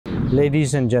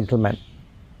Ladies and gentlemen,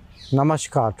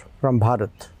 Namaskar from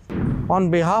Bharat.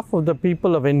 On behalf of the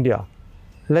people of India,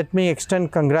 let me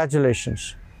extend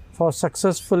congratulations for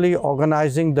successfully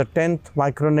organizing the 10th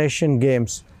Micronesian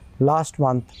Games last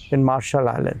month in Marshall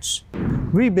Islands.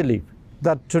 We believe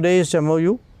that today's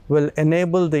MoU will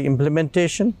enable the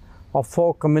implementation of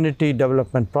 4 community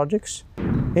development projects.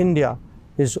 India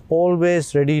is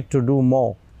always ready to do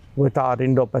more with our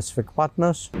Indo-Pacific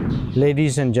partners.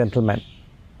 Ladies and gentlemen,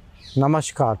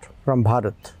 Namaskar from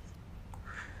Bharat.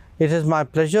 It is my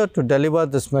pleasure to deliver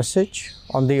this message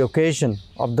on the occasion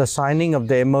of the signing of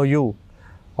the MoU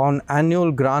on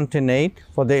annual grant in aid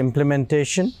for the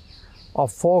implementation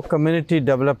of 4 community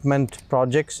development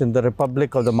projects in the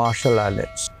Republic of the Marshall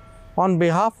Islands. On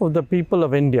behalf of the people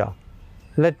of India,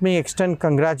 let me extend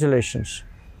congratulations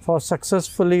for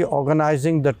successfully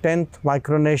organizing the 10th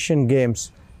Micronesian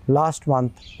Games last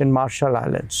month in Marshall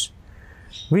Islands.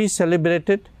 We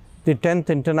celebrated the 10th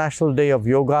International Day of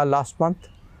Yoga last month.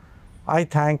 I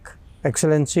thank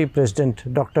Excellency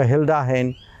President Dr. Hilda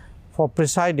Hain for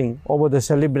presiding over the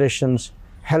celebrations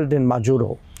held in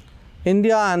Majuro.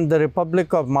 India and the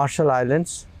Republic of Marshall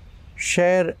Islands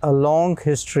share a long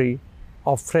history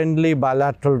of friendly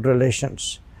bilateral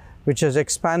relations, which has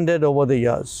expanded over the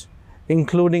years,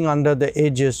 including under the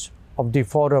aegis of the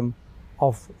Forum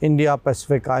of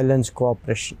India-Pacific Islands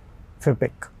Cooperation,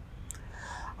 FIPIC.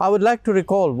 I would like to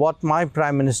recall what my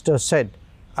Prime Minister said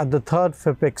at the 3rd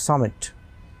FIPIC summit.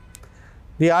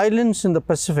 The islands in the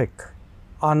Pacific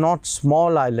are not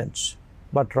small islands,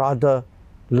 but rather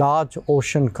large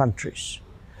ocean countries.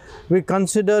 We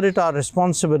consider it our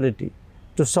responsibility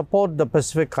to support the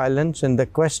Pacific Islands in the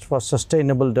quest for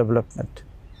sustainable development.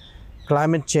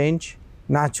 Climate change,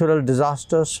 natural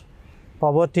disasters,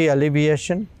 poverty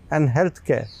alleviation, and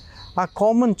healthcare are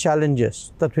common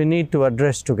challenges that we need to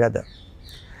address together.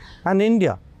 And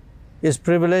India is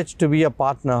privileged to be a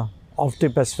partner of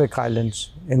the Pacific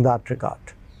Islands in that regard.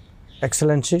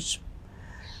 Excellencies,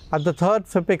 at the 3rd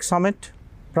FIPIC summit,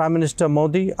 Prime Minister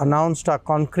Modi announced our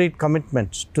concrete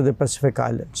commitments to the Pacific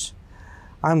Islands.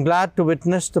 I am glad to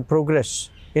witness the progress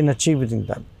in achieving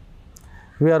them.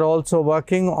 We are also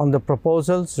working on the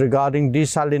proposals regarding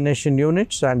desalination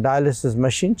units and dialysis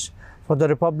machines for the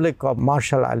Republic of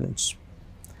Marshall Islands.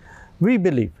 We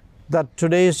believe that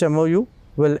today's MoU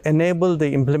will enable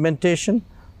the implementation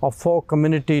of 4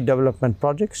 community development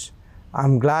projects. I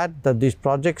am glad that these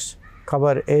projects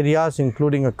cover areas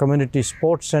including a community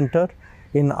sports center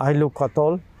in Ailuk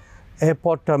Atoll,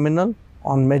 airport terminal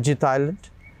on Mejit Island,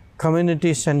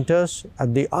 community centers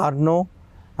at the Arno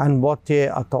and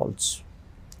Botier atolls.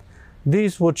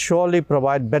 These would surely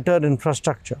provide better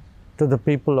infrastructure to the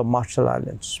people of Marshall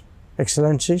Islands.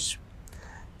 Excellencies,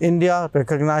 India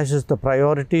recognizes the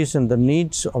priorities and the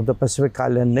needs of the Pacific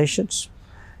Island nations: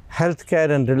 healthcare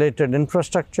and related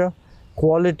infrastructure,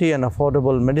 quality and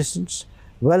affordable medicines,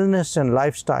 wellness and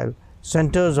lifestyle,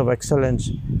 centers of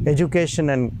excellence, education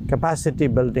and capacity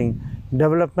building,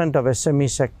 development of SME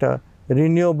sector,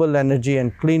 renewable energy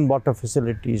and clean water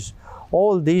facilities.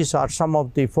 All these are some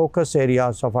of the focus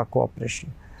areas of our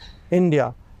cooperation.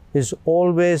 India is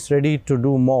always ready to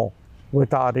do more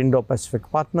with our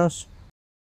Indo-Pacific partners.